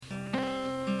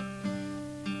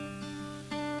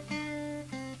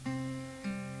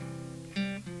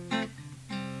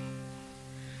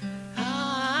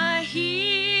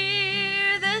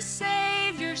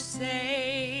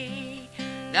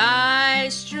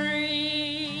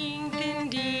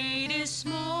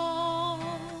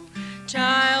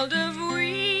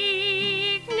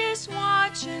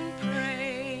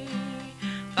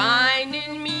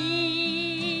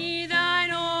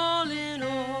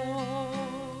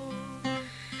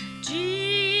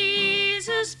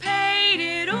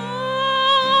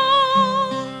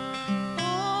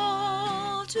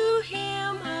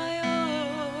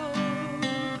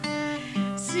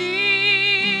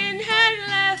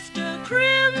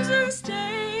crimson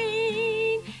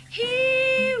stain.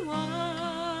 He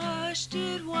washed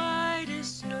it white as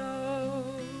snow.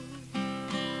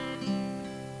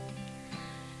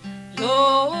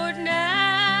 Lord,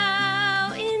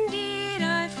 now indeed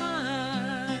I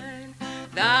find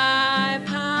thy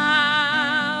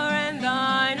power and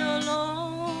thine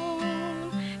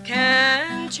alone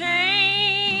can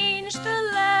change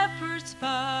the leopard's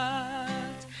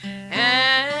spots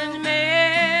and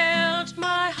melt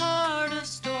my heart of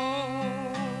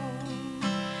stone.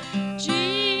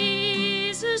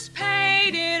 Jesus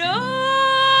paid it all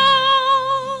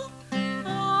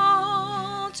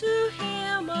to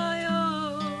him I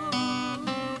owe.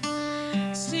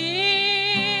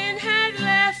 Sin had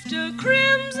left a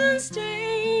crimson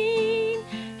stain,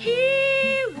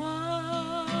 he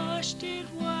washed it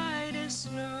white as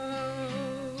snow.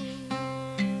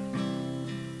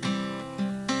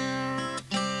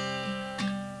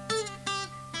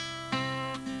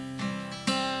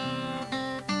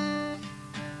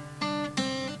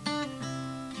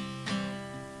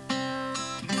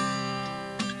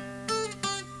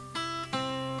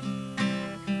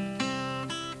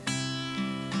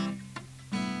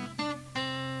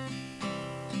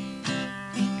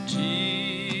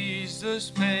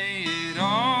 Jesus paid it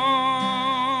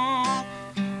all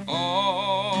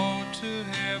to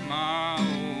him I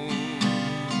owe.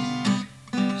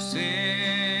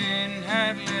 Sin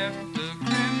had left the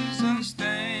crimson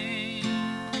stain,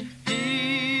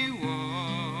 he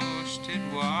washed it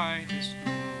white as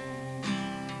snow.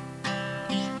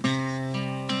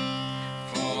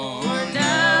 For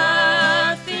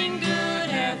nothing good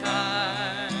have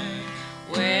I,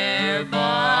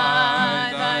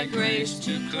 whereby thy grace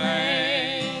to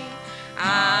claim.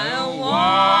 I'll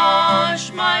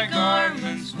wash my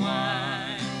garments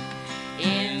white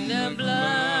in the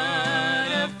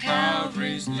blood of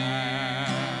Calvary's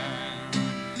Lamb.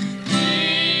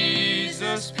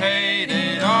 Jesus paid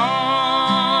it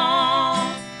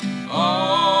all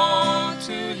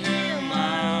to him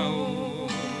I owe.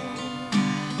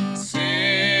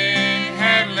 Sin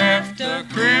had left a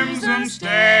crimson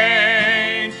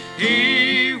stain,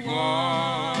 he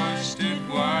washed it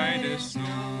white as snow.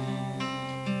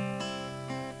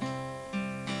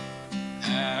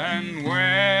 And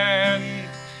when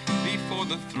before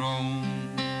the throne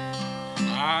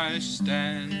I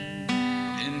stand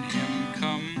in him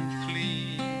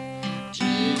complete,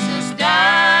 Jesus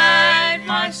died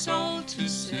my soul to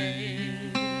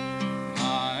save,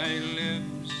 my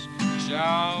lips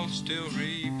shall still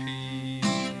repeat.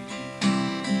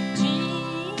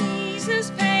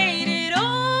 Jesus paid it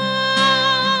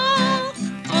all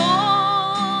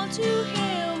to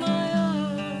him I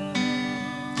owe.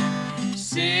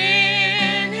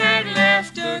 Sin had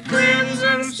left a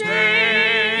crimson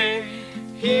stain,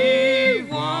 he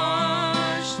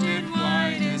washed it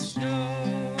white as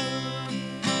snow.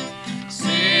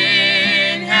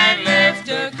 Sin had left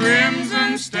a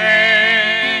crimson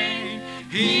stain,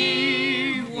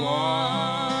 he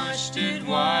washed it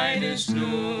white as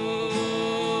snow.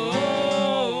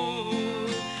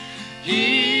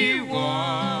 He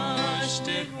washed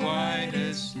it white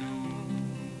as snow.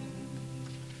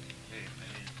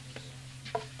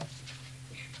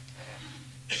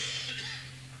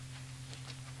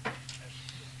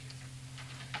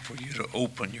 For you to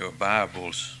open your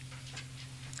Bibles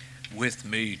with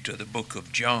me to the book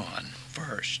of John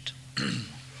first.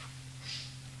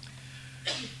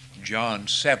 John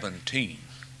 17.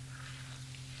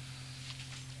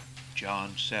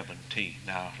 John 17.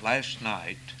 Now, last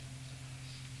night,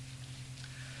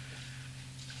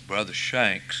 Brother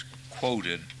Shanks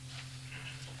quoted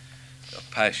a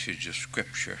passage of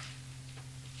Scripture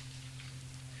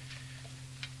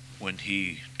when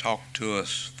he talked to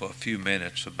us for a few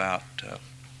minutes about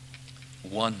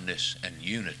oneness and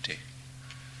unity,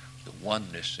 the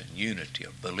oneness and unity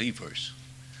of believers,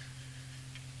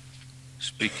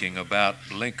 speaking about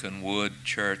Lincolnwood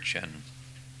Church and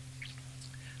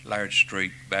Laird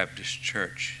Street Baptist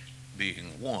Church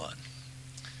being one.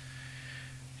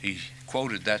 He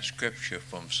quoted that scripture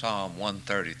from Psalm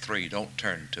 133. Don't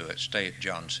turn to it. Stay at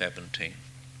John 17.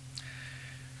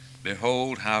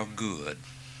 Behold how good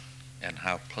and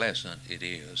how pleasant it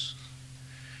is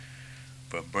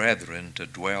for brethren to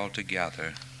dwell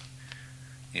together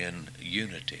in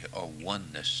unity or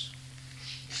oneness.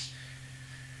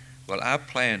 Well, I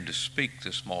plan to speak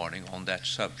this morning on that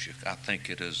subject. I think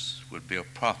it would be a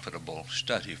profitable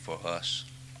study for us.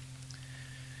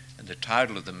 And the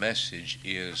title of the message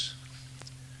is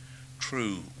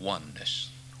True Oneness.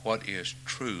 What is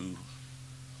true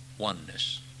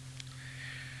oneness?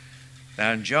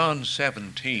 Now in John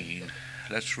 17,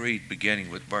 let's read beginning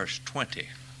with verse 20.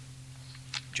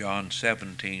 John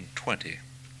 17:20.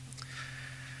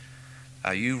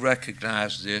 You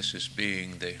recognize this as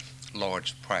being the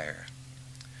Lord's Prayer.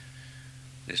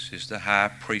 This is the high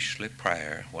priestly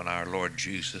prayer when our Lord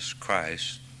Jesus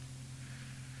Christ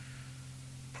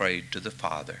prayed to the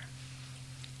Father.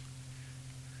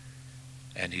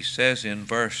 And he says in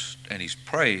verse, and he's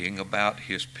praying about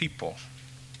his people.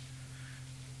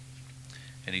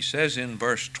 And he says in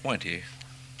verse 20,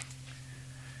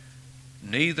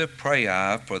 "Neither pray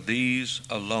I for these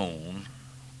alone,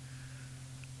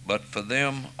 but for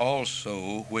them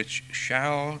also which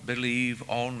shall believe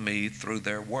on me through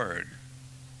their word,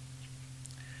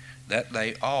 that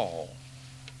they all,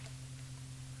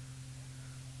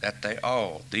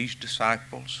 these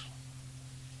disciples,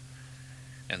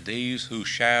 and these who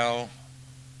shall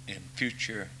in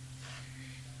future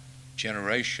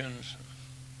generations,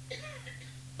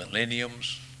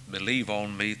 millenniums, believe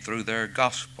on me through their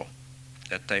gospel,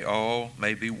 that they all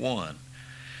may be one.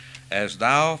 As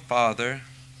thou, Father,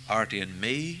 art in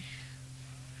me,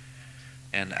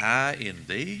 and I in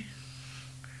thee,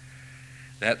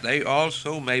 that they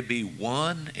also may be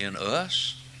one in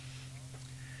us,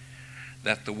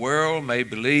 that the world may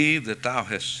believe that thou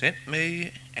hast sent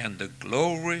me, and the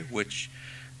glory which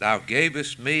thou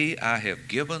gavest me I have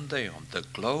given them." The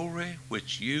glory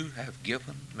which you have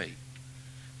given me,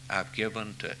 I've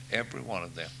given to every one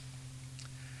of them.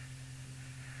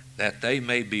 "That they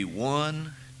may be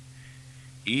one,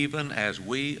 even as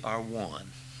we are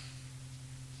one."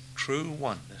 True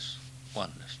oneness.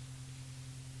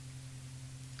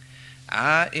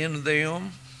 "I in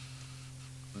them,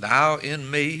 thou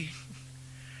in me,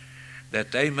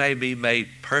 that they may be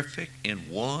made perfect in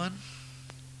one,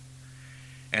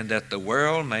 and that the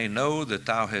world may know that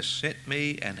thou hast sent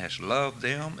me and hast loved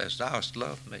them as thou hast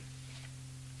loved me."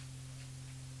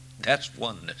 That's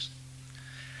oneness.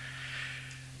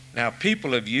 Now,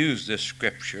 people have used this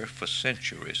scripture for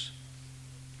centuries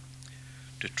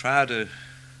to try to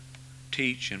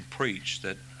teach and preach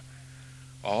that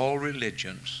all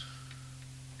religions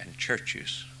and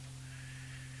churches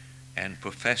and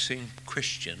professing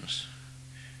Christians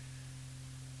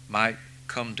might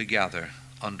come together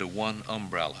under one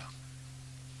umbrella.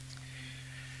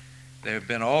 There have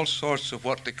been all sorts of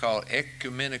what they call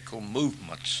ecumenical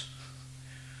movements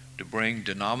to bring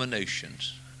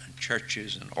denominations and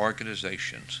churches and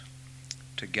organizations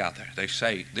together. They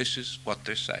say, this is what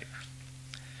they say: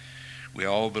 we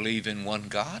all believe in one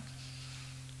God.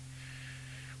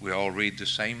 We all read the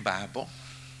same Bible.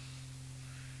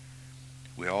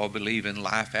 We all believe in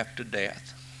life after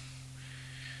death.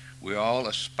 We're all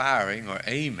aspiring or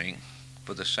aiming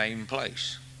for the same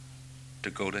place, to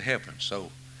go to heaven.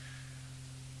 So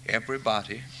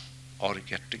everybody ought to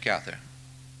get together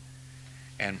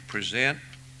and present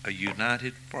a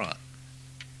united front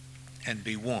and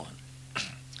be one.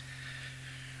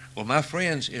 Well, my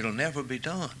friends, it'll never be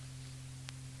done,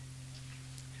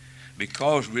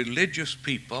 because religious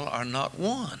people are not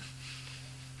one.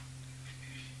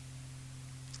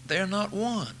 They're not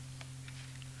one.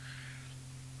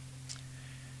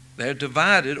 They're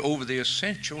divided over the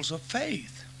essentials of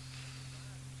faith.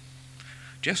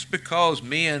 Just because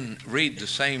men read the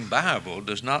same Bible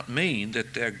does not mean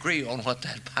that they agree on what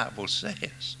that Bible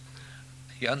says.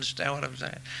 You understand what I'm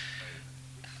saying?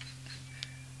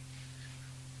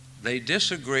 They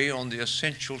disagree on the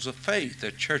essentials of faith. There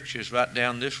are churches right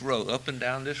down this road, up and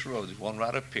down this road. There's one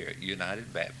right up here,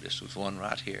 United Baptist. There's one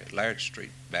right here, Laird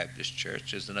Street Baptist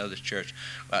Church. There's another church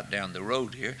right down the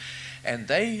road here. And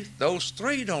those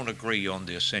three don't agree on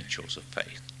the essentials of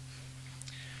faith.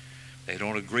 They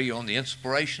don't agree on the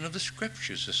inspiration of the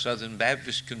Scriptures. The Southern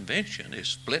Baptist Convention is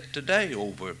split today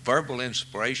over verbal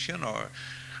inspiration or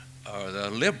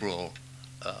the liberal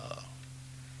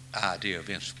idea of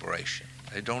inspiration.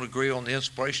 They don't agree on the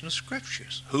inspiration of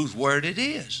Scriptures, whose word it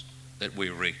is that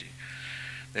we're reading.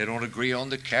 They don't agree on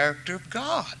the character of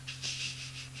God.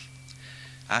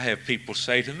 I have people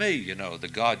say to me, the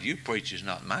God you preach is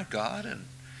not my God, and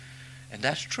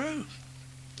that's true.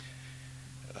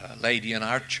 A lady in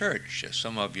our church, as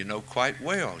some of you know quite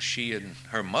well, she and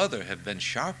her mother have been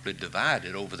sharply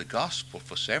divided over the gospel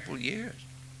for several years.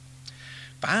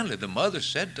 Finally, the mother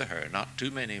said to her not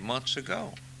too many months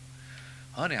ago,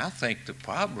 "Honey, I think the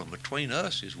problem between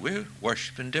us is we're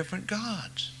worshiping different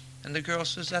gods." And the girl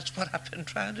says, "That's what I've been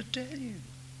trying to tell you."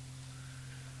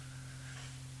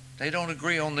 They don't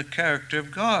agree on the character of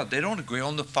God. They don't agree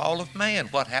on the fall of man,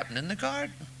 what happened in the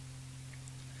garden.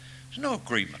 There's no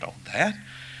agreement on that.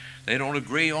 They don't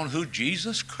agree on who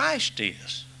Jesus Christ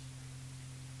is.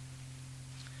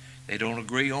 They don't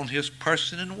agree on his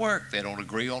person and work. They don't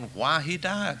agree on why he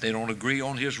died. They don't agree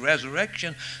on his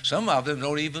resurrection. Some of them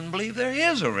don't even believe there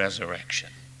is a resurrection.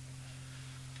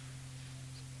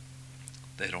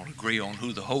 They don't agree on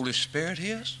who the Holy Spirit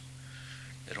is.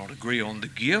 They don't agree on the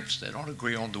gifts. They don't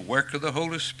agree on the work of the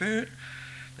Holy Spirit.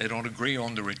 They don't agree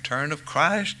on the return of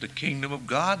Christ, the kingdom of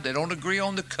God. They don't agree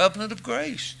on the covenant of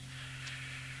grace.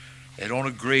 They don't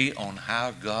agree on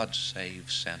how God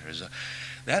saves sinners.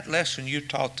 That lesson you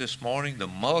taught this morning, the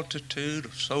multitude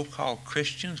of so-called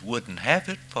Christians wouldn't have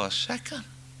it for a second.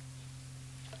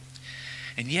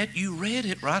 And yet you read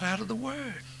it right out of the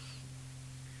Word.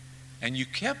 And you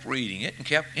kept reading it and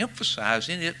kept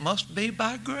emphasizing it must be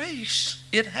by grace.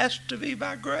 It has to be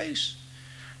by grace.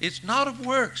 It's not of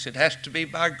works. It has to be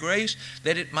by grace,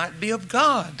 that it might be of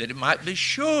God, that it might be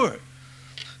sure.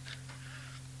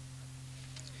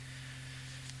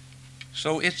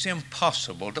 So it's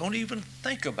impossible. Don't even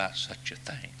think about such a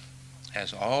thing.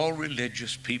 As all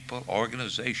religious people,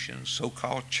 organizations,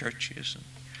 so-called churches, and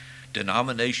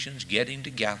denominations getting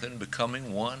together and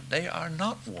becoming one, they are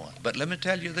not one. But let me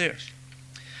tell you this.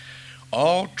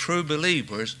 All true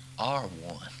believers are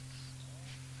one.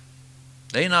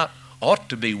 They not ought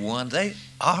to be one. They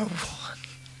are one.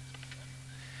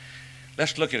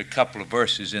 Let's look at a couple of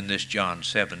verses in this John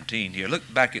 17 here.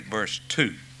 Look back at verse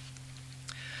 2.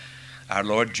 Our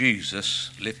Lord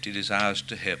Jesus lifted his eyes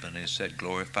to heaven and said,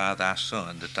 glorify thy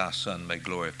Son, that thy Son may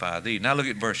glorify thee. Now look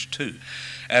at verse 2.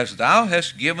 As thou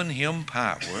hast given him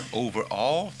power over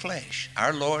all flesh.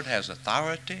 Our Lord has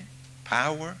authority,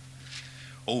 power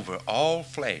over all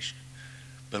flesh.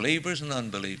 Believers and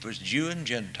unbelievers, Jew and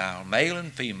Gentile, male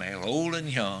and female, old and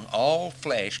young, all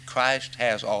flesh, Christ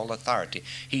has all authority.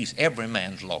 He's every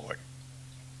man's Lord.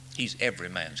 He's every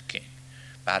man's king.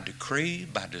 By decree,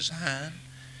 by design,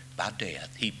 by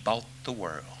death, he bought the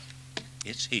world.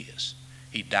 It's his.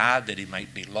 He died that he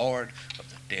might be Lord of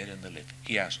the dead and the living.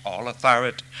 He has all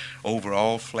authority over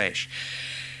all flesh.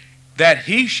 That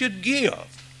he should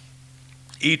give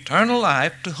eternal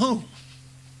life to whom?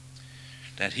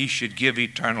 That he should give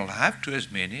eternal life to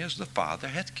as many as the Father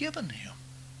hath given him.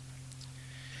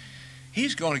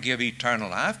 He's going to give eternal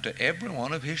life to every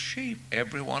one of his sheep,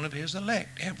 every one of his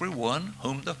elect, every one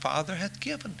whom the Father hath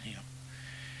given him.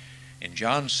 In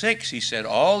John 6, he said,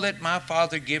 all that my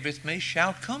Father giveth me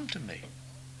shall come to me.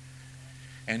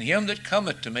 And him that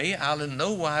cometh to me I'll in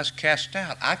no wise cast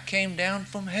out. I came down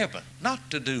from heaven,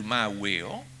 not to do my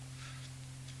will,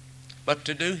 but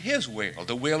to do his will,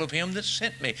 the will of him that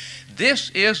sent me.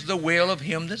 This is the will of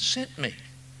him that sent me,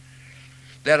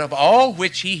 that of all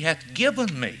which he hath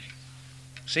given me.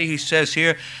 See, he says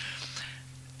here,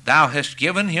 thou hast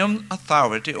given him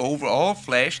authority over all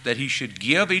flesh, that he should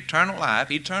give eternal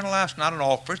life. Eternal life is not an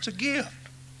offer, it's a gift.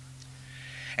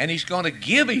 And he's going to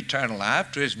give eternal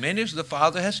life to as many as the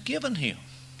Father has given him.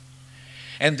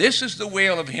 And this is the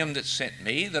will of him that sent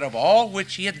me, that of all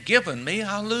which he hath given me,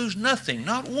 I'll lose nothing,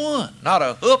 not one, not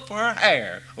a hoof or a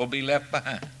hair will be left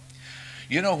behind.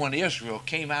 You know, when Israel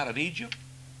came out of Egypt,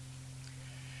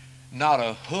 not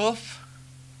a hoof,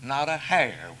 not a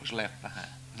hair was left behind,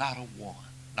 not a one.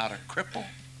 Not a cripple,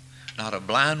 not a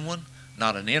blind one,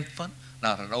 not an infant,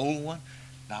 not an old one,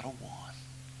 not a one.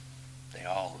 They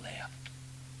all left.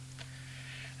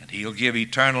 And he'll give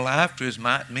eternal life to as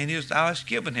many as thou hast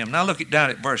given him. Now look down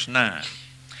at verse 9.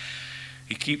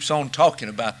 He keeps on talking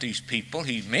about these people.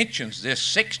 He mentions this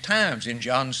 6 times in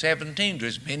John 17, to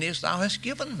as many as thou hast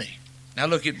given me. Now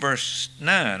look at verse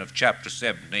 9 of chapter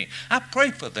 17. I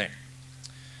pray for them.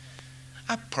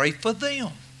 I pray for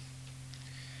them.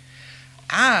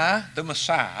 I, the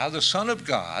Messiah, the Son of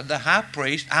God, the high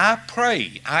priest, I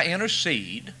pray, I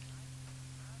intercede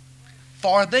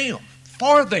for them.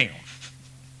 For them.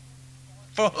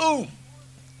 For whom?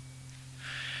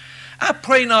 I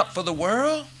pray not for the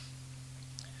world.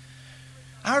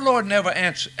 Our Lord never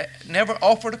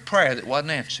offered a prayer that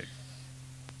wasn't answered.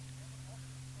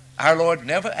 Our Lord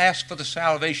never asked for the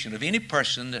salvation of any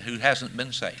person who hasn't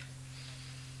been saved.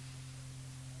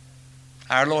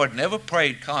 Our Lord never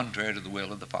prayed contrary to the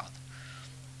will of the Father.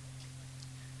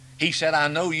 He said, I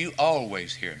know you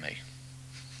always hear me.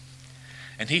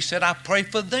 And he said, I pray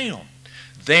for them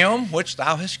which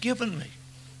thou hast given me.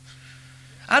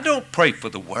 I don't pray for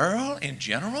the world in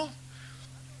general.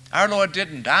 Our Lord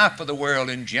didn't die for the world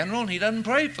in general, and he doesn't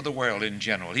pray for the world in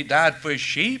general. He died for his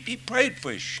sheep. He prayed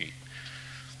for his sheep.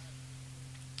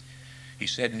 He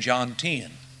said in John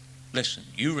 10, listen,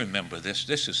 you remember this.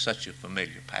 This is such a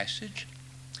familiar passage.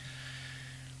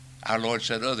 Our Lord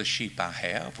said, other sheep I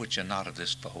have, which are not of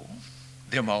this fold.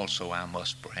 Them also I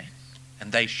must bring.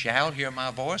 And they shall hear my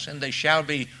voice, and they shall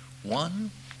be one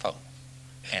fold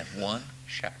and one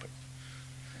shepherd.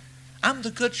 I'm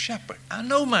the good shepherd. I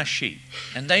know my sheep,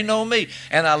 and they know me.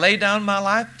 And I lay down my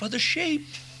life for the sheep.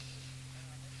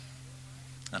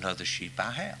 Another sheep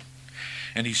I have.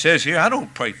 And he says here, I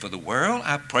don't pray for the world.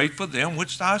 I pray for them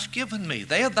which thou hast given me.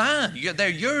 They are thine. They're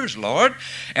yours, Lord.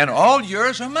 And all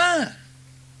yours are mine.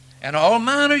 And all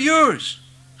mine are yours.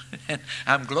 And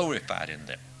I'm glorified in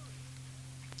them.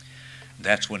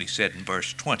 That's when he said in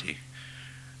verse 20,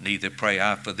 neither pray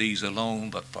I for these alone,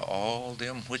 but for all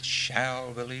them which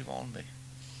shall believe on me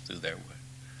through their word.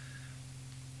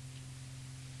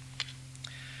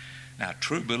 Now,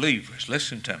 true believers,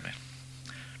 listen to me.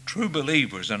 True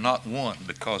believers are not one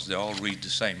because they all read the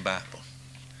same Bible.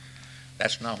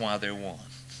 That's not why they're one.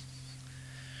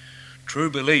 True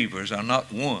believers are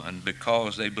not one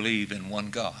because they believe in one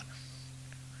God.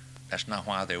 That's not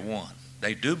why they're one.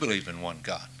 They do believe in one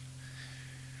God.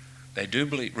 They do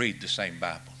read the same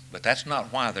Bible, but that's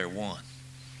not why they're one.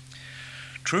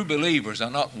 True believers are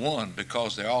not one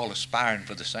because they're all aspiring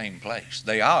for the same place.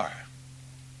 They are,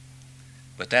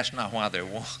 but that's not why they're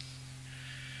one.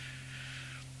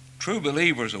 True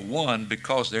believers are one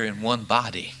because they're in one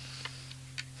body.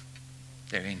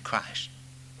 They're in Christ.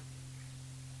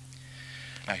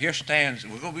 Now here stands,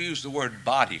 we're going to use the word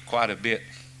body quite a bit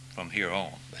from here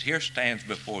on, but here stands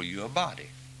before you a body.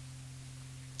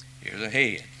 Here's a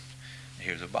head, and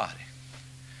here's a body.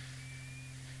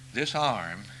 This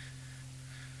arm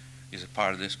is a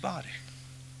part of this body.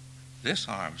 This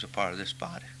arm is a part of this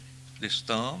body. This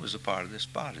thumb is a part of this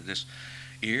body. This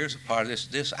ear is a part of this.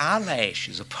 This eyelash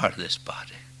is a part of this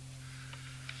body.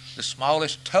 The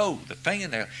smallest toe, the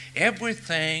fingernail,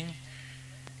 everything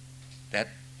that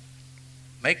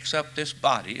makes up this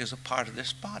body is a part of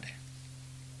this body.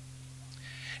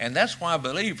 And that's why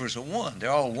believers are one.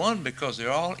 They're all one because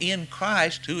they're all in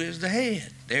Christ, who is the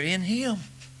head. They're in Him.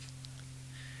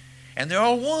 And they're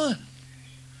all one.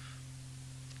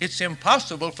 It's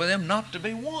impossible for them not to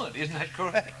be one. Isn't that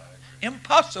correct?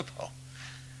 Impossible.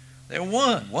 They're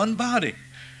one body.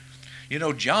 You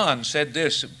know, John said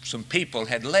this, some people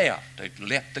had left. They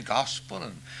left the gospel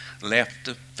and left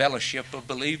the fellowship of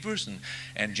believers.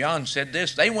 And John said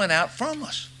this, they went out from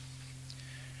us,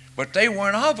 but they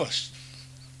weren't of us.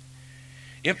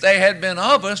 If they had been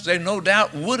of us, they no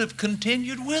doubt would have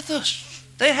continued with us.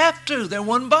 They have to. They're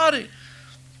one body.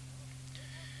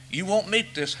 You won't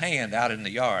meet this hand out in the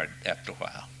yard after a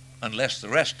while unless the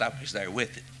rest of us there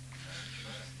with it.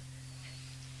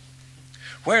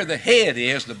 Where the head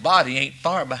is, the body ain't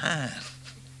far behind.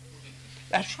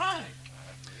 That's right.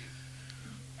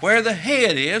 Where the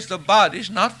head is, the body's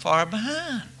not far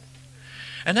behind.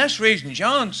 And that's the reason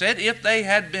John said, if they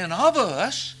had been of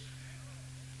us,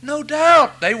 no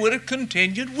doubt they would have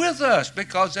continued with us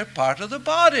because they're part of the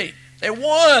body. They're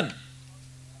one.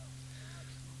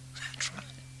 That's right.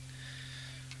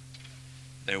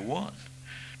 They're one.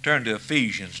 Turn to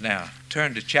Ephesians now.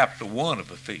 Turn to chapter 1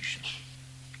 of Ephesians.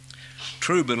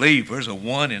 True believers are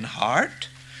one in heart.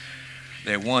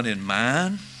 They're one in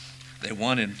mind. They're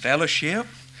one in fellowship.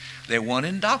 They're one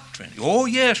in doctrine. Oh,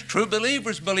 yes, true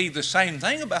believers believe the same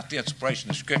thing about the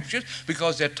inspiration of Scriptures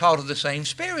because they're taught of the same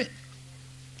Spirit.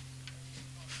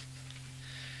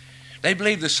 They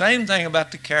believe the same thing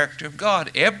about the character of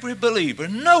God. Every believer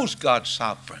knows God's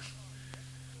sovereign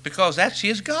because that's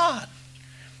his God.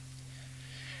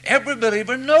 Every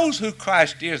believer knows who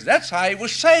Christ is. That's how he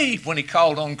was saved when he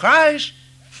called on Christ,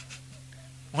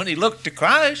 when he looked to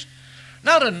Christ.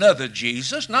 Not another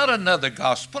Jesus, not another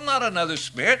gospel, not another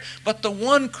Spirit, but the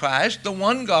one Christ, the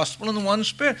one gospel, and the one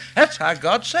Spirit. That's how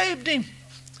God saved him.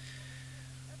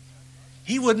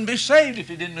 He wouldn't be saved if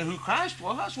he didn't know who Christ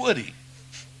was, would he?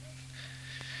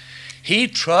 He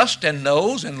trusts and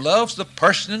knows and loves the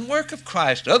person and work of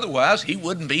Christ. Otherwise, he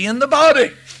wouldn't be in the body.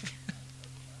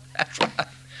 That's right.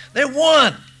 They're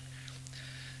one.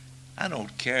 I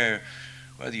don't care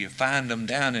whether you find them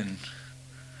down in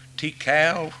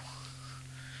Tikal,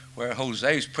 where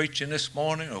Jose's preaching this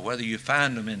morning, or whether you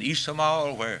find them in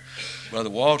Isamal, where Brother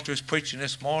Walter is preaching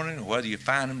this morning, or whether you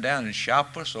find them down in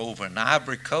Chiapas, over in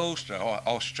Ivory Coast, or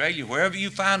Australia, wherever you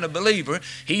find a believer,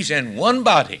 he's in one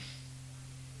body.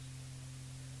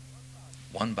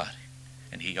 One body.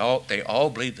 And they all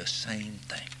believe the same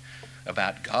thing.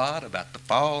 About God, about the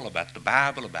fall, about the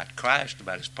Bible, about Christ,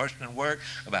 about His person and work,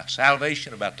 about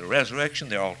salvation, about the resurrection.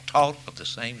 They're all taught of the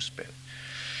same Spirit.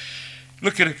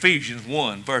 Look at Ephesians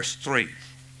 1, verse 3.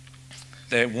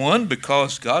 They're one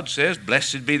because God says,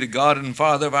 blessed be the God and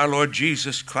Father of our Lord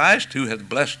Jesus Christ, who hath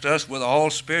blessed us with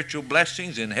all spiritual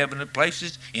blessings in heavenly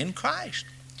places in Christ.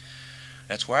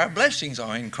 That's where our blessings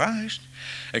are, in Christ,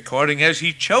 according as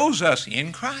He chose us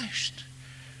in Christ,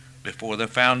 before the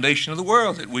foundation of the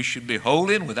world, that we should be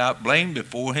holy and without blame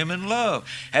before him in love,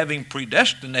 having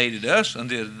predestinated us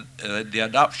unto the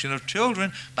adoption of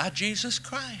children by Jesus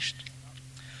Christ,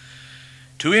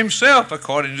 to himself,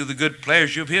 according to the good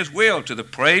pleasure of his will, to the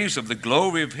praise of the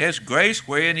glory of his grace,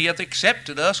 wherein he hath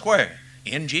accepted us, where?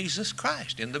 In Jesus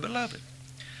Christ, in the beloved.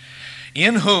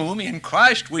 In whom, in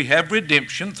Christ, we have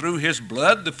redemption through his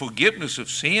blood, the forgiveness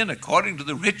of sin, according to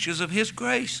the riches of his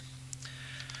grace,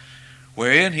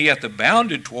 wherein he hath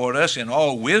abounded toward us in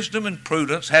all wisdom and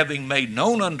prudence, having made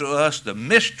known unto us the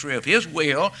mystery of his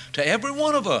will to every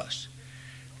one of us.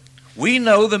 We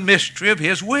know the mystery of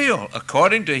his will,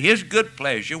 according to his good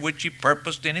pleasure, which he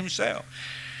purposed in himself,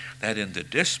 that in the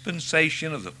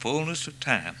dispensation of the fullness of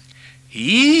time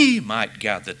he might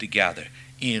gather together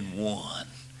in one,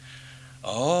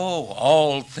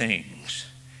 all things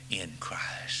in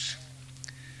Christ.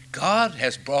 God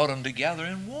has brought them together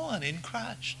in one, in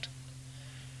Christ.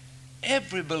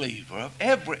 Every believer of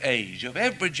every age, of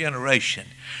every generation,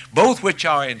 both which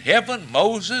are in heaven,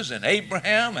 Moses and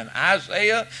Abraham and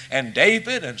Isaiah and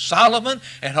David and Solomon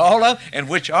and all of them, and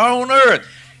which are on earth,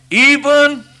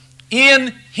 even in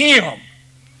him.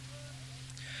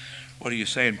 What are you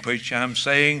saying, preacher? I'm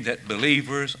saying that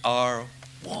believers are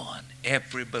one.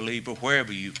 Every believer,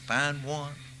 wherever you find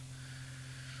one,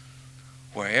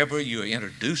 wherever you're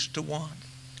introduced to one,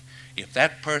 if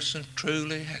that person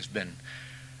truly has been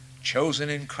chosen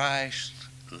in Christ,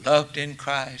 loved in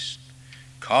Christ,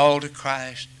 called to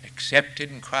Christ,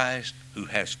 accepted in Christ, who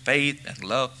has faith and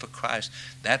love for Christ,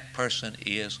 that person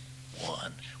is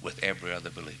one with every other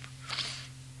believer.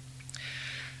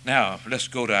 Now, let's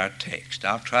go to our text.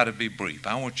 I'll try to be brief.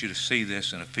 I want you to see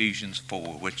this in Ephesians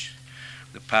 4, which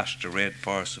the pastor read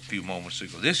for us a few moments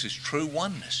ago. This is true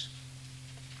oneness.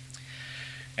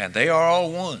 And they are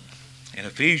all one. In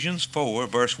Ephesians 4,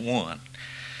 verse 1,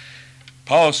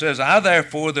 Paul says, I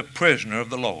therefore, the prisoner of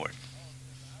the Lord.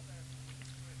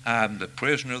 I'm the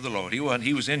prisoner of the Lord. He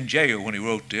was in jail when he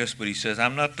wrote this, but he says,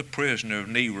 I'm not the prisoner of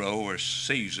Nero or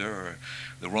Caesar or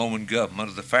the Roman government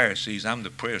or the Pharisees. I'm the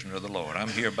prisoner of the Lord. I'm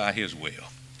here by his will.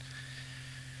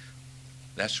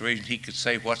 That's the reason he could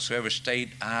say, whatsoever state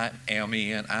I am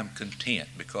in, I'm content,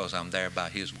 because I'm there by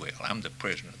his will. I'm the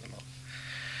prisoner of the Lord.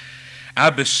 I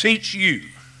beseech you,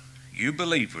 you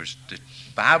believers, the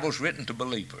Bible's written to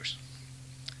believers,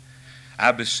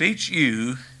 I beseech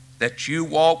you that you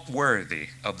walk worthy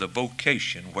of the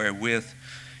vocation wherewith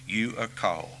you are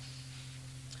called.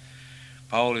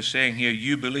 Paul is saying here,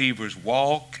 you believers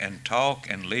walk and talk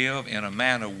and live in a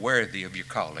manner worthy of your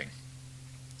calling.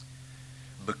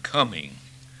 Becoming.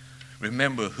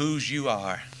 Remember whose you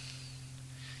are,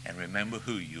 and remember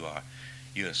who you are.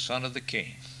 You're a son of the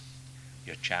King.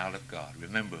 You're a child of God.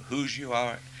 Remember whose you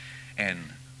are and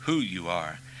who you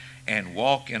are, and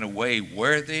walk in a way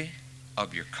worthy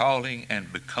of your calling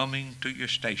and becoming to your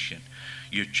station.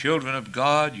 You're children of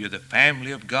God. You're the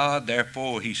family of God.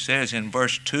 Therefore, he says in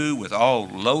verse 2, with all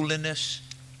lowliness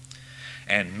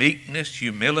and meekness,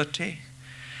 humility,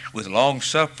 with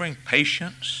long-suffering,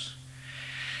 patience,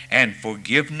 and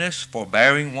forgiveness,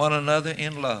 forbearing one another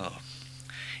in love,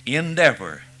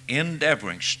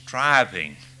 endeavoring,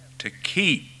 striving to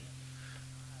keep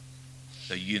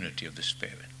the unity of the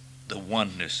Spirit, the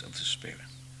oneness of the Spirit.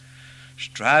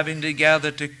 Striving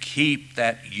together to keep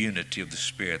that unity of the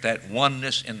Spirit, that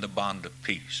oneness in the bond of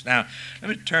peace. Now, let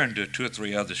me turn to 2 or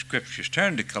 3 other scriptures.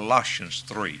 Turn to Colossians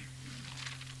 3.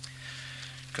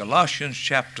 Colossians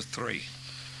chapter 3.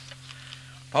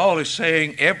 Paul is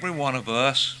saying every one of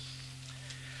us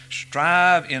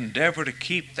endeavor to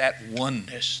keep that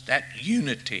oneness, that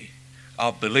unity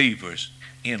of believers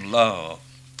in love.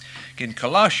 In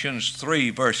Colossians 3,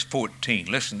 verse 14,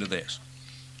 listen to this.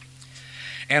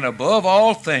 And above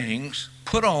all things,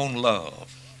 put on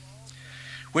love,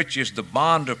 which is the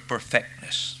bond of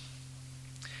perfectness.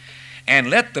 And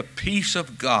let the peace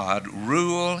of God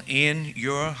rule in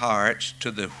your hearts,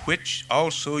 to the which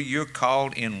also you're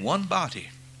called in one body.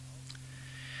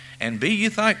 And be ye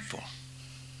thankful.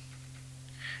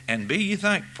 And be ye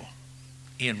thankful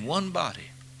in one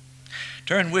body.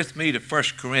 Turn with me to 1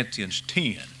 Corinthians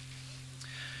 10.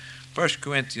 1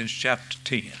 Corinthians chapter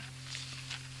 10.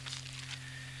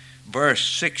 Verse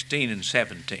 16 and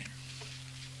 17.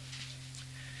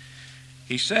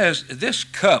 He says, this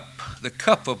cup, the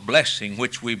cup of blessing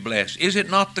which we bless, is it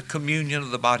not the communion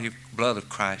of the blood of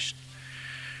Christ?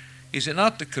 Is it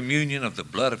not the communion of the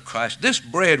blood of Christ? This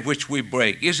bread which we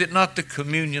break, is it not the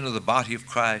communion of the body of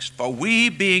Christ? For we,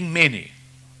 being many,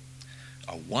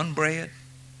 are one bread,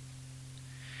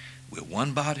 we're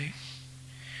one body,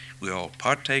 we're all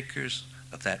partakers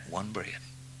of that one bread.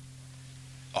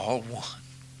 All one.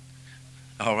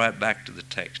 All right, back to the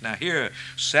text. Now, here are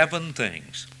 7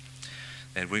 things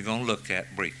that we're going to look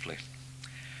at briefly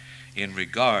in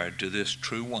regard to this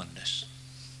true oneness.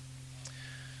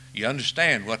 You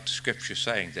understand what the Scripture is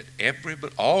saying, that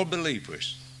all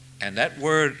believers, and that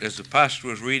word, as the pastor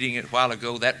was reading it a while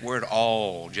ago, that word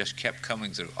all just kept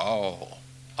coming through. All.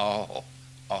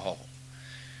 A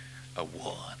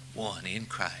one in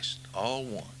Christ, all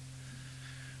one.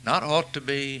 Not ought to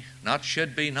be, not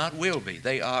should be, not will be.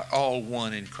 They are all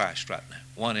one in Christ right now.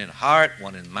 One in heart,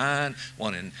 one in mind,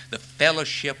 one in the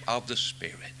fellowship of the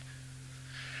Spirit.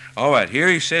 All right, here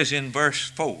he says in verse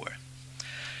 4,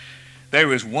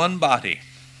 there is one body.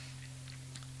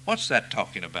 What's that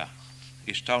talking about?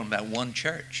 He's talking about one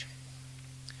church.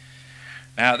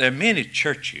 Now, there are many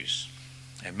churches.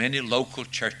 There are many local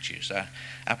churches.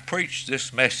 I preached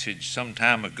this message some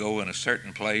time ago in a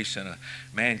certain place, and a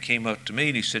man came up to me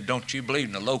and he said, "Don't you believe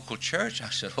in a local church?" I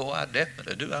said, "Oh, I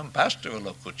definitely do. I'm pastor of a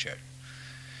local church.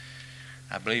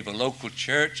 I believe a local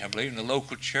church. I believe in the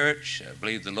local church. I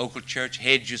believe the local church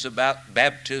hedges about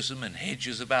baptism and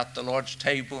hedges about the Lord's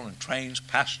table and trains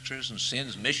pastors and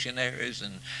sends missionaries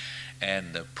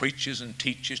and preaches and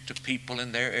teaches to people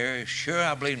in their area. Sure,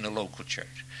 I believe in the local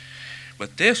church.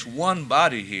 But this one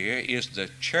body here is the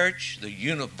church, the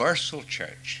universal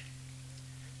church,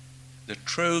 the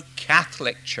true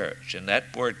Catholic church. And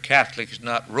that word Catholic is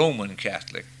not Roman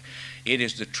Catholic. It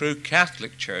is the true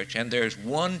Catholic church, and there's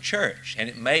one church, and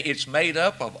it's made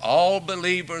up of all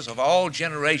believers of all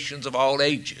generations, of all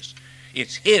ages.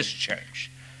 It's his church,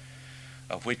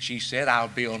 of which he said, "I'll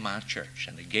build my church,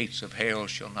 and the gates of hell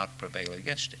shall not prevail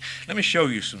against it." Let me show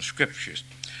you some scriptures.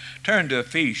 Turn to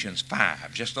Ephesians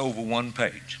 5, just over one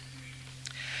page.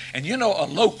 And you know, a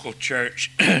local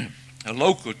church,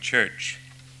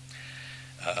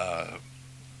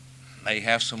 may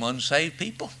have some unsaved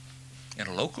people in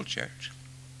a local church.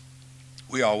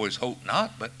 We always hope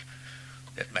not, but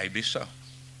it may be so.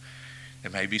 There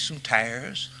may be some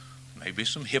tares, there may be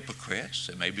some hypocrites,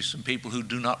 there may be some people who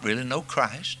do not really know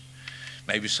Christ.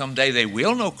 Maybe someday they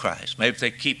will know Christ. Maybe if they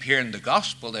keep hearing the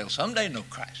gospel, they'll someday know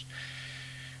Christ.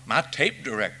 My tape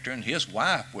director and his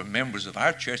wife were members of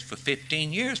our church for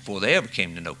 15 years before they ever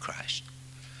came to know Christ.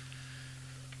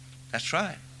 That's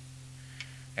right.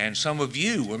 And some of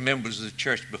you were members of the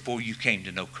church before you came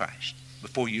to know Christ,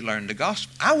 before you learned the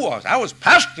gospel. I was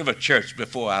pastor of a church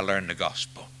before I learned the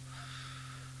gospel.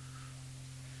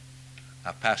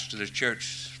 I pastored a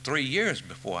church 3 years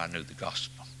before I knew the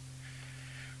gospel.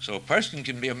 So a person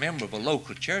can be a member of a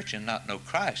local church and not know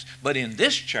Christ. But in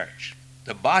this church,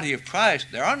 the body of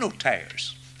Christ, there are no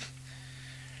tares.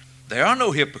 There are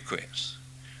no hypocrites.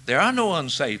 There are no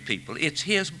unsaved people. It's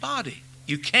his body.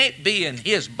 You can't be in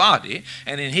his body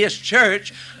and in his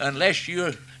church unless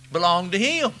you belong to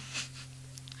him.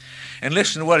 And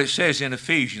listen to what it says in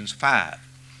Ephesians 5.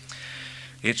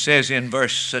 It says in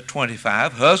verse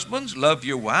 25, "Husbands, love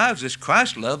your wives as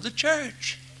Christ loved the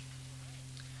church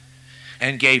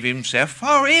and gave himself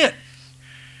for it,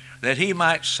 that he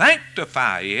might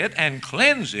sanctify it and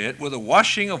cleanse it with a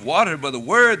washing of water by the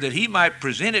word, that he might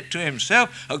present it to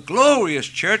himself a glorious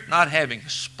church, not having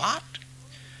spot,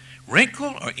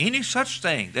 wrinkle, or any such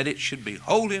thing, that it should be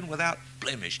holy and without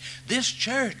blemish." This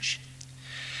church,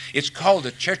 it's called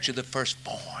the church of the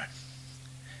firstborn,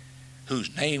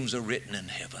 whose names are written in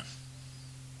heaven.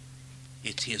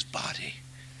 It's his body.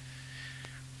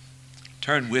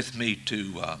 Turn with me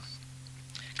to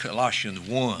Colossians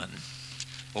 1,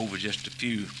 over just a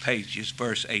few pages,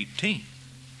 verse 18.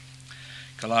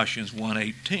 Colossians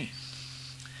 1:18.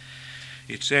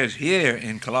 It says here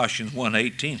in Colossians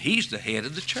 1:18, he's the head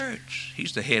of the church.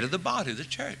 He's the head of the body of the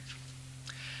church.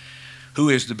 Who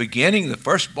is the beginning, the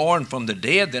firstborn from the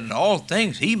dead, that in all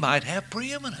things he might have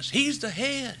preeminence. He's the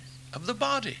head of the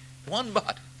body, one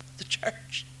body, the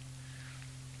church.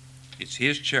 It's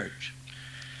his church.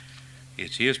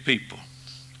 It's his people.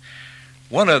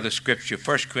 One other scripture,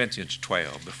 1 Corinthians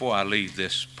 12, before I leave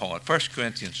this point. 1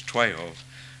 Corinthians 12,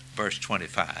 verse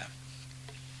 25.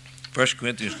 1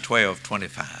 Corinthians 12,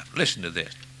 25. Listen to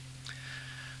this.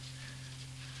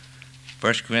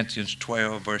 1 Corinthians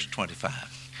 12, verse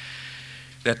 25.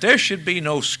 That there should be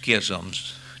no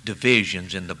schisms,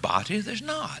 divisions in the body. There's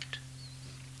not.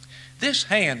 This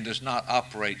hand does not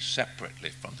operate separately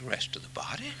from the rest of the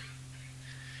body.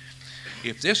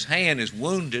 If this hand is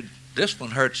wounded, this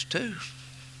one hurts too.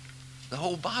 The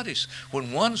whole body's.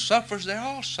 When one suffers, they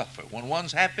all suffer. When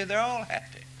one's happy, they're all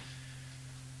happy.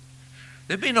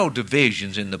 There be no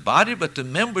divisions in the body, but the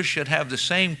members should have the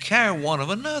same care one of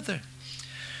another.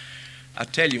 I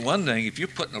tell you one thing, if you're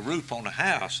putting a roof on a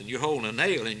house and you're holding a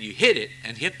nail and you hit it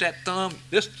and hit that thumb,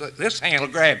 this hand will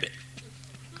grab it.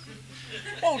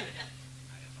 won't it?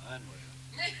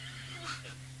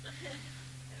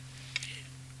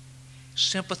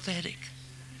 Sympathetic.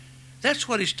 That's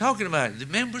what he's talking about. The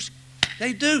members,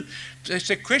 they do. They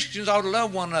say Christians ought to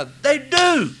love one another. They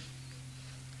do.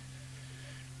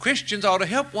 Christians ought to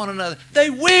help one another. They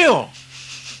will.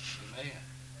 Amen.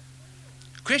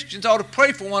 Christians ought to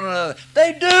pray for one another.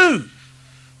 They do.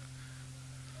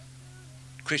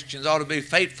 Christians ought to be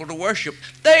faithful to worship.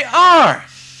 They are.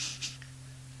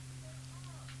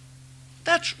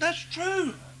 That's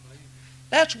true.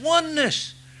 That's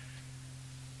oneness.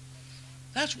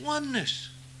 That's oneness.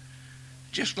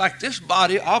 Just like this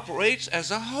body operates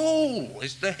as a whole.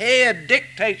 It's the head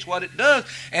dictates what it does,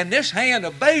 and this hand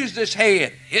obeys this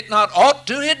head. It not ought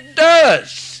to, it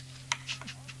does.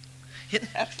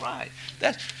 That's right.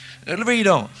 Let's read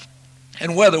on.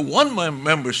 And whether one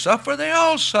member suffer, they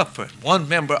all suffer. One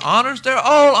member honors, they're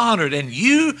all honored. And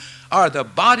you are the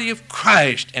body of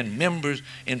Christ, and members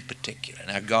in particular.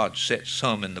 Now God set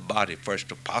some in the body,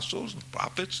 first apostles and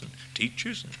prophets and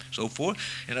teachers and so forth.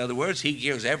 In other words, he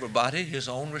gives everybody his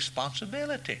own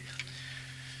responsibility.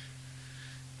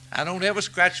 I don't ever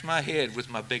scratch my head with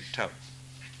my big toe.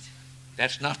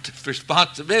 That's not the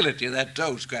responsibility of that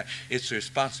toe scratch. It's the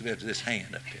responsibility of this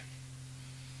hand up here.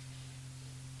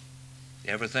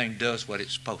 Everything does what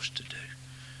it's supposed to do.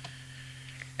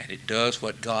 And it does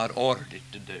what God ordered it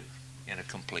to do in a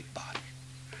complete body.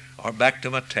 Or back to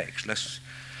my text.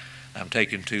 I'm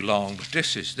taking too long, but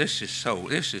this is just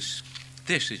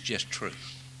true.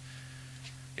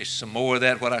 It's some more of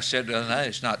that what I said the other night.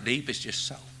 It's not deep, it's just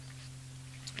so.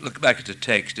 Look back at the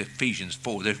text, Ephesians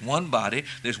 4. There's one body,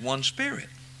 there's one Spirit.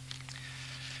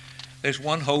 There's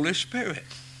one Holy Spirit.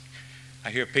 I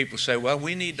hear people say, well,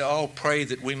 we need to all pray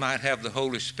that we might have the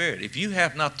Holy Spirit. If you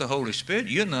have not the Holy Spirit,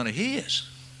 you're none of His.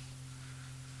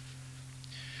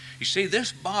 You see,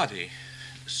 this body,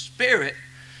 Spirit,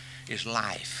 is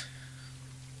life.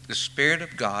 The Spirit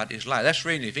of God is life. That's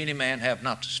reading, if any man have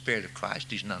not the Spirit of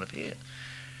Christ, he's none of His.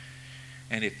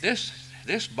 And if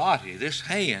this body, this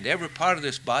hand, every part of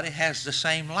this body has the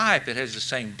same life. It has the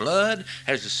same blood,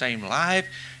 has the same life.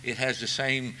 It has the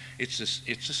same, it's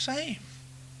the same.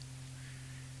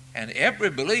 And every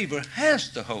believer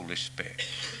has the Holy Spirit.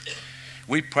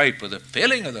 We pray for the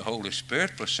filling of the Holy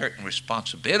Spirit for certain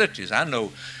responsibilities. I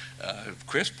know,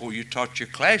 Chris, before you taught your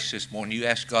class this morning, you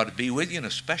asked God to be with you in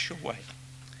a special way.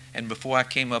 And before I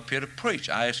came up here to preach,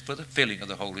 I asked for the filling of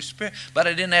the Holy Spirit. But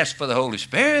I didn't ask for the Holy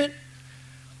Spirit.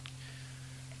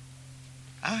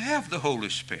 I have the Holy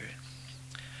Spirit.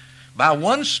 By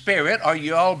one Spirit are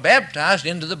you all baptized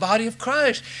into the body of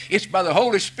Christ. It's by the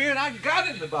Holy Spirit I got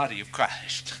in the body of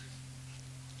Christ.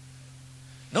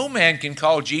 No man can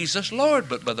call Jesus Lord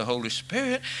but by the Holy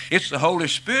Spirit. It's the Holy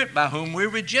Spirit by whom we're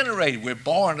regenerated. We're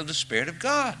born of the Spirit of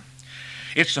God.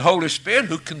 It's the Holy Spirit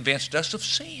who convinced us of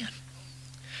sin.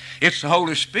 It's the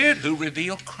Holy Spirit who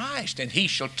revealed Christ, and He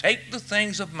shall take the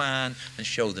things of mine and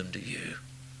show them to you.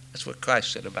 That's what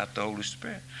Christ said about the Holy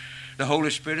Spirit. The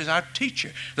Holy Spirit is our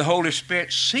teacher. The Holy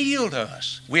Spirit sealed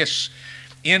us with,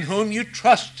 in whom you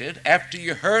trusted after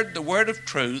you heard the word of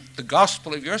truth, the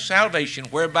gospel of your salvation,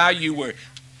 whereby you were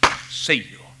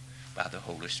sealed by the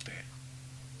Holy Spirit.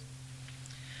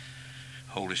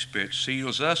 Holy Spirit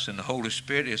seals us, and the Holy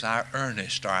Spirit is our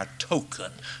earnest, or our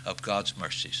token of God's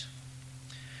mercies.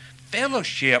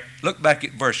 Fellowship, look back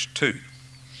at verse 2.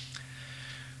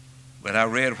 But I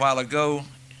read a while ago,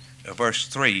 verse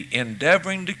 3,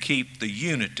 endeavoring to keep the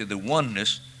unity, the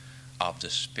oneness of the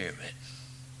Spirit.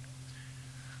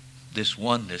 This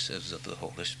oneness is of the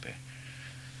Holy Spirit.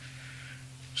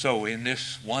 So in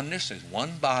this oneness, there's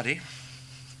one body,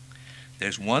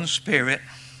 there's one Spirit.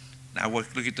 Now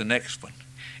look at the next one.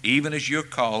 Even as you're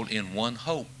called in one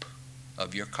hope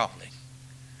of your calling.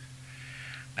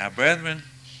 Now, brethren,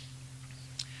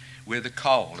 we're the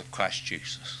called of Christ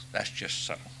Jesus. That's just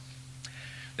so.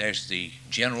 There's the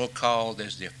general call,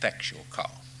 there's the effectual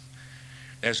call.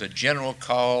 There's a general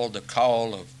call, the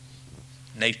call of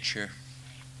nature,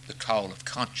 the call of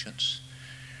conscience,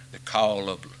 the call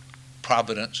of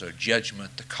providence or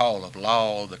judgment, the call of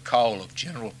law, the call of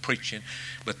general preaching.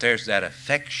 But there's that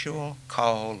effectual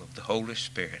call of the Holy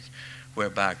Spirit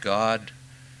whereby God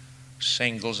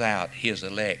singles out His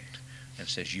elect and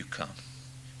says, you come.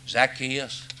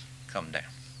 Zacchaeus, come down.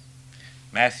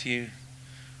 Matthew,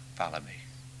 follow me.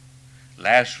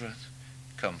 Lazarus,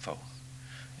 come forth.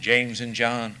 James and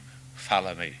John,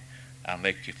 follow me. I'll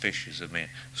make you fishers of men.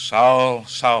 Saul,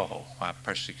 Saul, why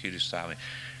persecutest thou me?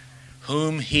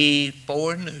 Whom He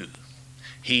foreknew,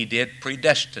 He did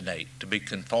predestinate to be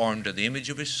conformed to the image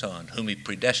of His Son. Whom He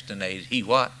predestinated, He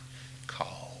what?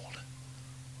 Called.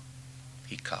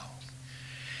 He called.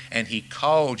 And he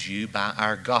called you by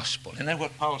our gospel. Isn't that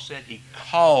what Paul said? He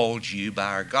called you by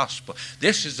our gospel.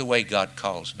 This is the way God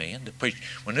calls men to preach.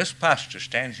 When this pastor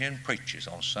stands here and preaches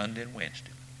on Sunday and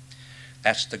Wednesday,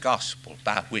 that's the gospel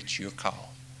by which you're called.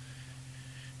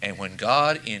 And when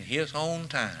God, in his own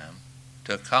time,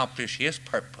 to accomplish his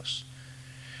purpose,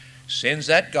 sends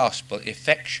that gospel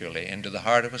effectually into the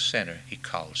heart of a sinner, he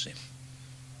calls him.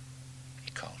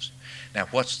 He calls him. Now,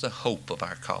 what's the hope of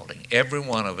our calling? Every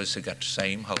one of us has got the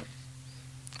same hope.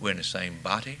 We're in the same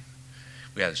body,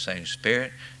 we have the same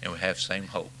spirit, and we have the same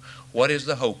hope. What is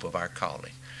the hope of our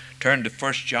calling? Turn to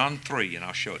 1 John 3, and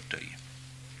I'll show it to you.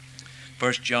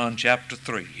 1 John chapter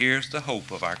 3. Here's the hope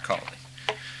of our calling.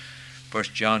 1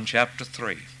 John chapter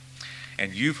 3.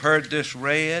 And you've heard this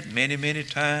read many, many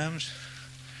times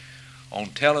on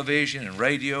television and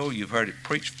radio. You've heard it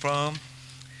preached from.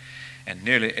 And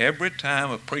nearly every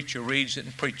time a preacher reads it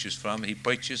and preaches from it, he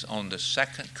preaches on the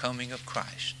second coming of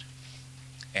Christ.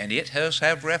 And it does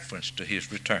have reference to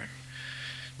his return.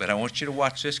 But I want you to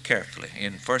watch this carefully.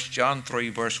 In 1 John 3,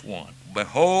 verse 1,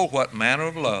 Behold, what manner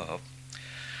of love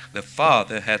the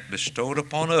Father hath bestowed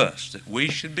upon us, that we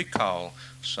should be called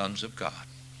sons of God.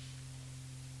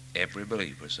 Every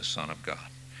believer is a son of God.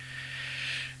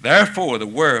 Therefore, the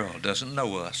world doesn't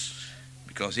know us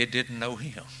because it didn't know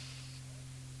him.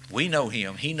 We know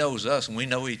him, he knows us, and we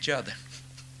know each other.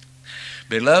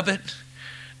 Beloved,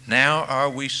 now are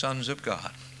we sons of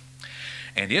God,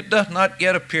 and it doth not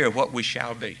yet appear what we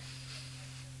shall be.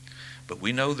 But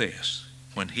we know this,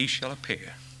 when he shall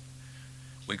appear,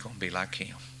 we're going to be like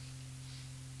him.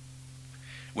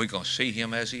 We're going to see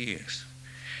him as he is.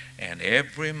 And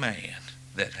every man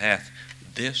that hath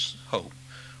this hope,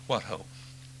 what hope?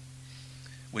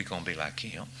 We're going to be like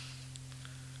him.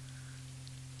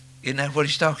 Isn't that what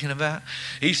he's talking about?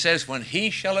 He says when he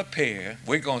shall appear,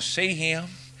 we're going to see him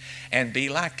and be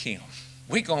like him.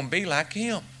 We're going to be like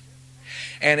him.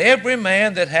 And every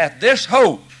man that hath this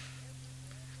hope,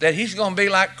 that he's going to be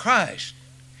like Christ,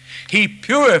 he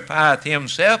purifieth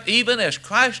himself even as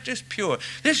Christ is pure.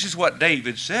 This is what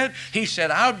David said. He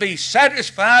said, I'll be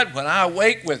satisfied when I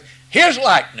wake with his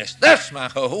likeness. That's my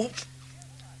hope,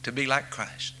 to be like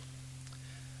Christ.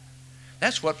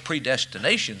 That's what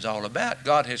predestination's all about.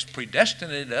 God has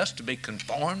predestinated us to be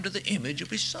conformed to the image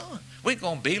of his Son. We're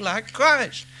going to be like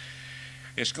Christ.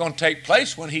 It's going to take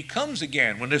place when he comes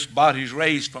again, when this body's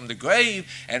raised from the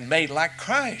grave and made like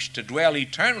Christ to dwell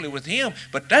eternally with him.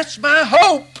 But that's my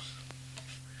hope.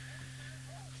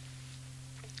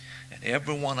 And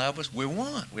every one of us, we're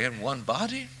one. We have one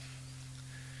body.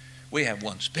 We have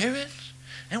one spirit.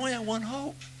 And we have one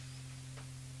hope.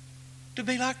 To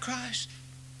be like Christ.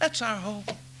 That's our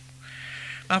hope.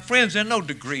 My friends, there are no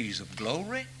degrees of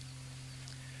glory.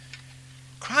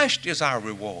 Christ is our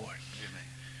reward.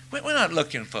 We're not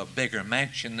looking for a bigger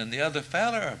mansion than the other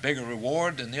fella or a bigger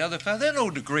reward than the other fella. There are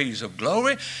no degrees of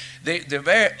glory. The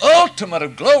very ultimate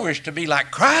of glory is to be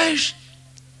like Christ.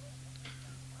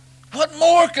 What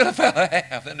more could a fella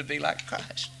have than to be like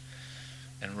Christ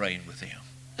and reign with him?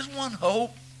 There's one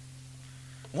hope,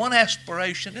 one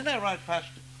aspiration. Isn't that right, Pastor?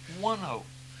 One hope.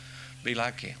 Be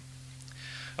like him.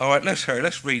 All right, let's hurry.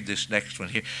 Let's read this next one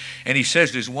here. And he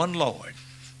says there's one Lord.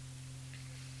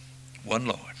 One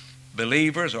Lord.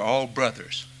 Believers are all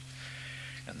brothers.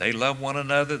 And they love one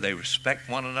another. They respect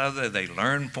one another. They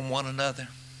learn from one another.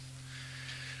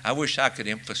 I wish I could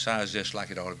emphasize this like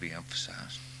it ought to be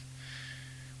emphasized.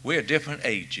 We're different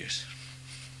ages.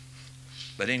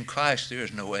 But in Christ there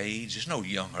is no age. There's no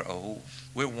young or old.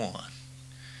 We're one.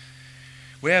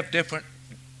 We have different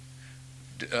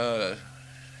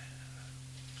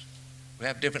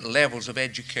levels of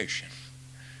education.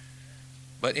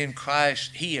 But in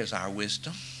Christ, he is our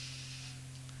wisdom.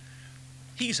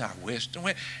 He's our wisdom.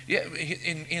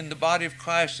 In the body of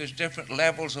Christ, there's different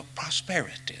levels of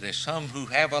prosperity. There's some who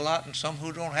have a lot and some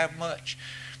who don't have much.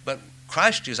 But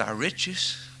Christ is our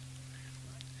riches.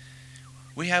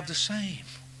 We have the same.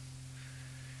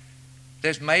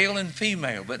 There's male and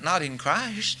female, but not in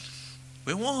Christ.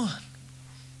 We're one.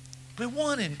 We're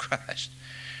one in Christ.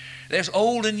 There's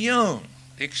old and young,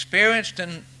 experienced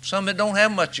and some that don't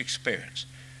have much experience.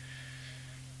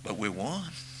 But we're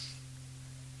one.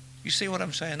 You see what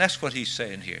I'm saying? That's what he's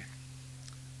saying here.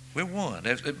 We're one.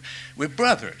 We're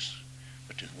brothers,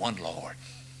 but there's one Lord.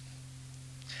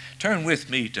 Turn with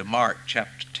me to Mark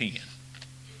chapter 10.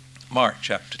 Mark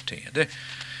chapter 10.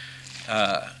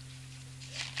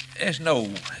 There's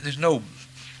no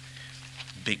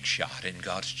big shot in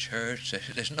God's church.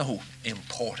 There's no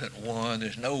important one.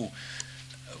 There's no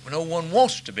one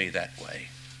wants to be that way.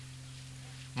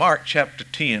 Mark chapter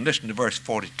 10, listen to verse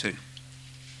 42.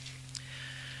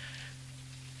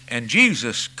 And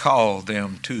Jesus called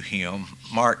them to him,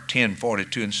 Mark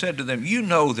 10:42, and said to them, you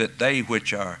know that they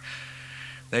which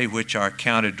are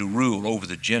counted to rule over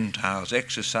the Gentiles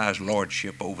exercise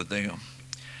lordship over them.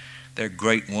 Their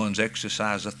great ones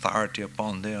exercise authority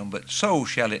upon them, but so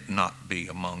shall it not be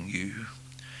among you.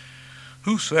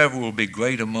 Whosoever will be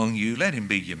great among you, let him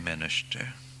be your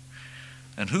minister.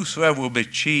 And whosoever will be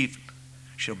chief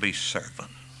shall be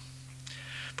servant.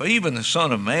 For even the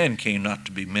Son of Man came not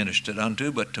to be ministered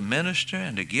unto, but to minister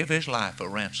and to give his life a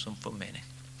ransom for many.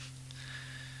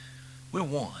 We're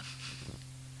one.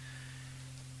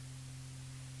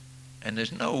 And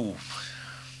there's no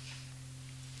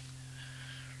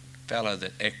fellow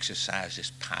that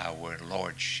exercises power and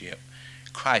lordship.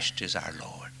 Christ is our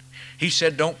Lord. He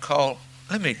said, don't call.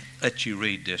 Let me let you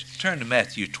read this. Turn to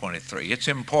Matthew 23. It's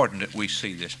important that we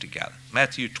see this together.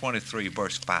 Matthew 23,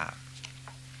 verse 5.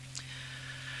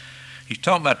 He's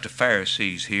talking about the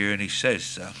Pharisees here, and he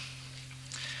says,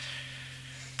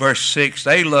 verse 6,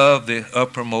 they love the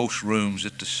uppermost rooms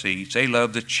at the seats. They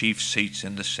love the chief seats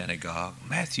in the synagogue.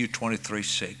 Matthew 23,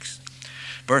 6.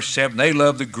 Verse 7, they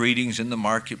love the greetings in the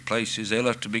marketplaces. They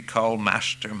love to be called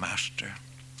Master, Master.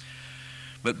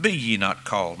 But be ye not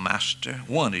called Master.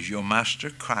 One is your Master,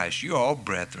 Christ. You are all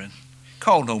brethren.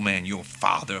 Call no man your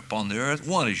Father upon the earth.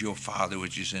 One is your Father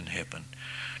which is in heaven.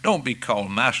 Don't be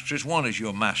called masters. One is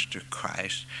your Master,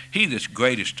 Christ. He that's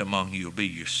greatest among you will be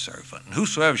your servant. And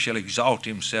whosoever shall exalt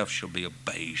himself shall be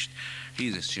abased.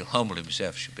 He that shall humble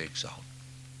himself shall be exalted.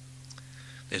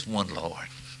 There's one Lord.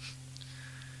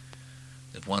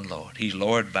 There's one Lord. He's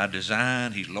Lord by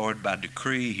design. He's Lord by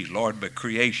decree. He's Lord by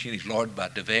creation. He's Lord by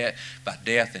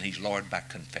death. And he's Lord by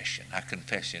confession. I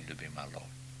confess him to be my Lord.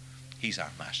 He's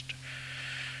our Master.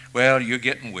 Well, you're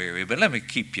getting weary, but let me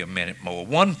keep you a minute more.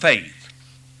 One faith.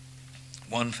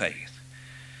 One faith.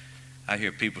 I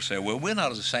hear people say, well, we're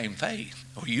not of the same faith.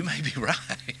 Well, you may be right.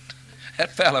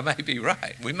 That fella may be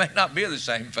right. We may not be of the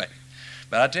same faith.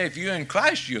 But I tell you, if you're in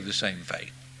Christ, you're of the same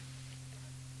faith.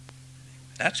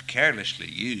 That's carelessly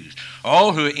used.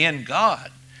 All who are in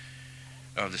God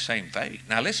are of the same faith.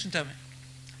 Now listen to me.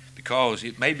 Because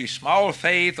it may be small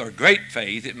faith or great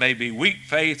faith. It may be weak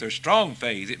faith or strong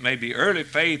faith. It may be early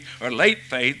faith or late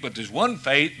faith. But there's one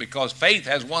faith because faith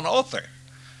has one author.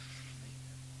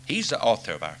 He's the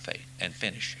author of our faith and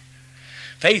finisher.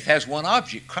 Faith has one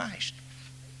object, Christ.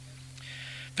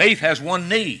 Faith has one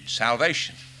need,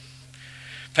 salvation.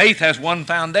 Faith has one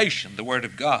foundation, the Word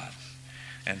of God.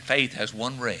 And faith has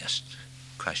one rest,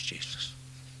 Christ Jesus.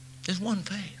 There's one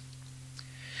faith.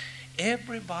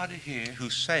 Everybody here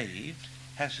who's saved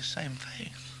has the same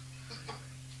faith.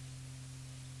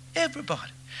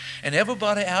 Everybody. And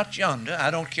everybody out yonder,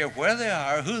 I don't care where they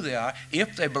are or who they are,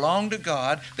 if they belong to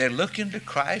God, they're looking to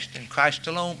Christ and Christ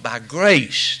alone by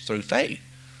grace through faith.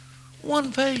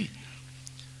 One faith.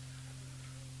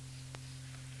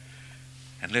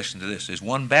 And listen to this. There's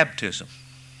one baptism.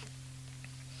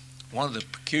 One of the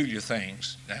peculiar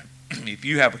things, that if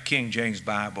you have a King James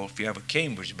Bible, if you have a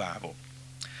Cambridge Bible,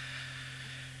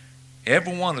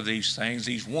 every one of these things,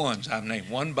 these ones I've named,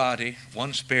 one body,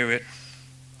 one spirit,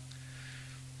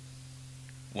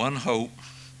 one hope,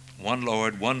 one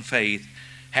Lord, one faith,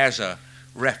 has a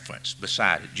reference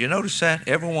beside it. Do you notice that?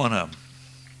 Every one of them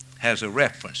has a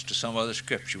reference to some other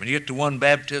scripture. When you get to one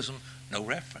baptism, no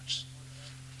reference.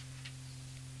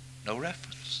 No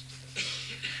reference.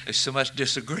 There's so much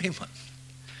disagreement.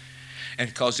 And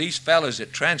because these fellows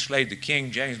that translated the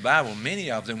King James Bible,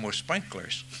 many of them were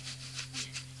sprinklers.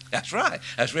 That's right.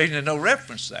 That's the reason there's no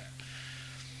reference there.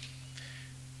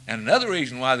 And another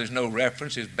reason why there's no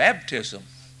reference is baptism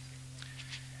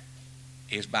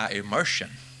is by immersion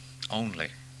only.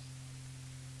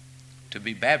 To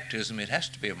be baptism, it has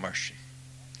to be immersion.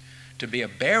 To be a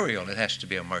burial, it has to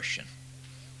be immersion.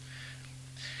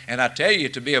 And I tell you,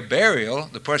 to be a burial,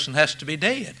 the person has to be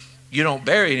dead. You don't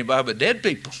bury anybody but dead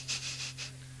people.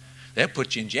 They'll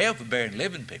put you in jail for burying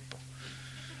living people.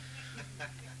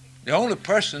 The only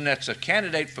person that's a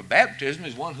candidate for baptism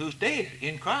is one who's dead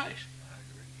in Christ,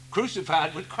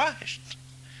 crucified with Christ.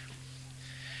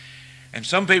 And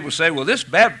some people say, well, this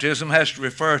baptism has to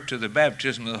refer to the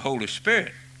baptism of the Holy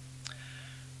Spirit.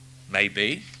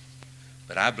 Maybe,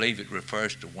 but I believe it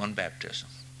refers to one baptism,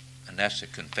 and that's the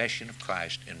confession of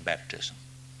Christ in baptism.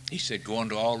 He said, go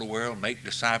into all the world, make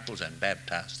disciples, and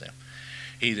baptize them.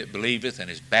 He that believeth and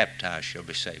is baptized shall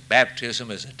be saved. Baptism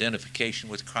is identification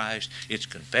with Christ. It's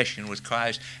confession with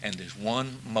Christ. And there's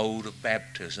one mode of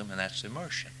baptism, and that's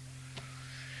immersion.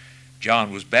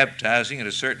 John was baptizing at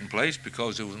a certain place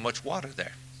because there was much water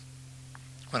there.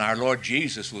 When our Lord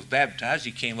Jesus was baptized,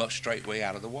 he came up straightway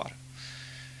out of the water.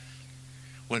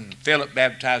 When Philip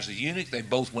baptized the eunuch, they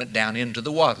both went down into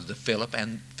the water, the Philip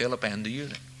and the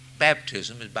eunuch.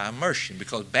 Baptism is by immersion,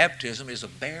 because baptism is a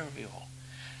burial.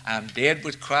 I'm dead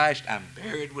with Christ, I'm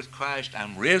buried with Christ,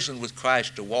 I'm risen with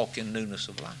Christ to walk in newness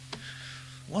of life.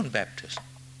 One baptism.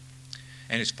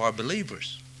 And it's for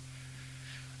believers.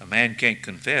 A man can't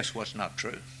confess what's not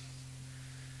true.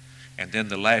 And then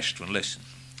the last one, listen.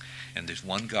 And there's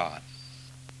one God.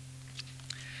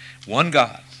 One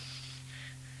God.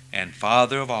 And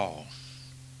Father of all.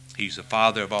 He's the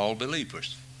Father of all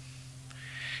believers.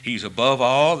 He's above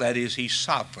all, that is, he's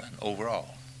sovereign over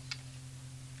all.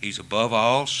 He's above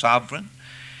all, sovereign.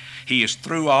 He is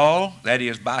through all, that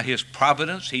is, by his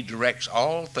providence, he directs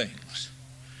all things.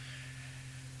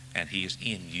 And he is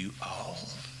in you all.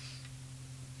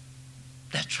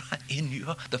 That's right, in you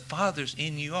all. The Father's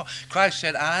in you all. Christ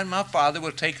said, I and my Father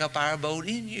will take up our abode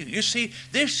in you. You see,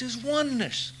 this is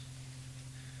oneness.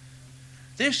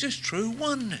 This is true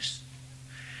oneness.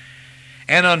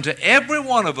 And unto every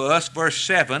one of us, verse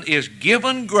 7, is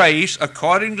given grace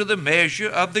according to the measure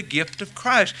of the gift of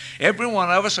Christ. Every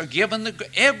one of us are given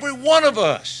every one of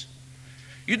us.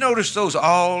 You notice those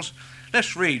alls?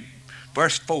 Let's read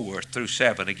verse 4 through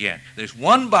 7 again. There's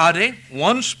one body,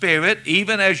 one Spirit,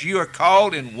 even as you are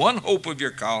called in one hope of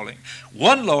your calling.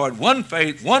 One Lord, one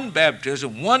faith, one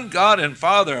baptism, one God and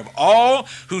Father of all,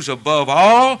 who's above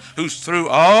all, who's through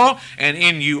all, and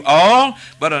in you all.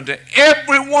 But unto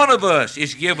every one of us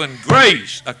is given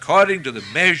grace according to the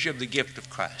measure of the gift of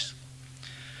Christ.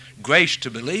 Grace to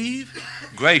believe,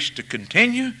 grace to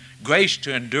continue, grace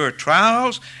to endure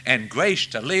trials, and grace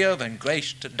to live, and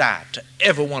grace to die. To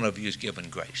every one of you is given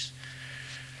grace.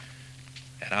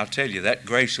 And I'll tell you, that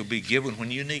grace will be given when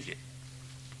you need it.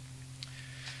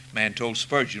 A man told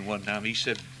Spurgeon one time, he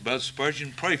said, Brother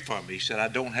Spurgeon, pray for me. He said, I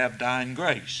don't have dying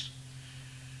grace.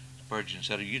 Spurgeon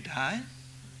said, are you dying?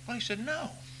 Well, he said,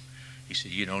 no. He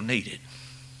said, you don't need it.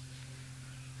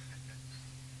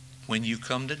 When you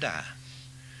come to die,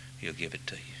 he'll give it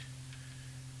to you.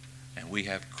 And we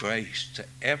have grace. To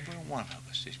every one of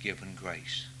us is given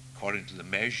grace according to the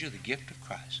measure of the gift of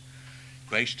Christ.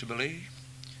 Grace to believe,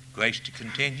 grace to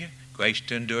continue, grace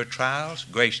to endure trials,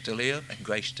 grace to live, and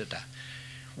grace to die.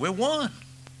 We're one.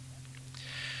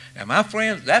 And my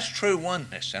friends, that's true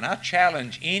oneness. And I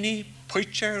challenge any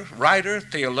preacher, writer,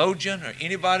 theologian, or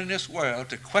anybody in this world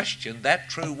to question that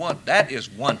true one. That is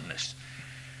oneness.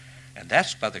 And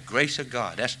that's by the grace of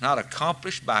God. That's not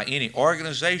accomplished by any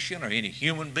organization or any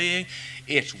human being.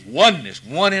 It's oneness,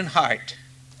 one in heart.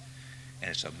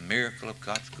 And it's a miracle of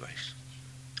God's grace.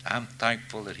 I'm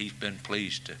thankful that he's been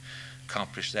pleased to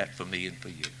accomplish that for me and for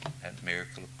you, that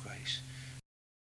miracle of grace.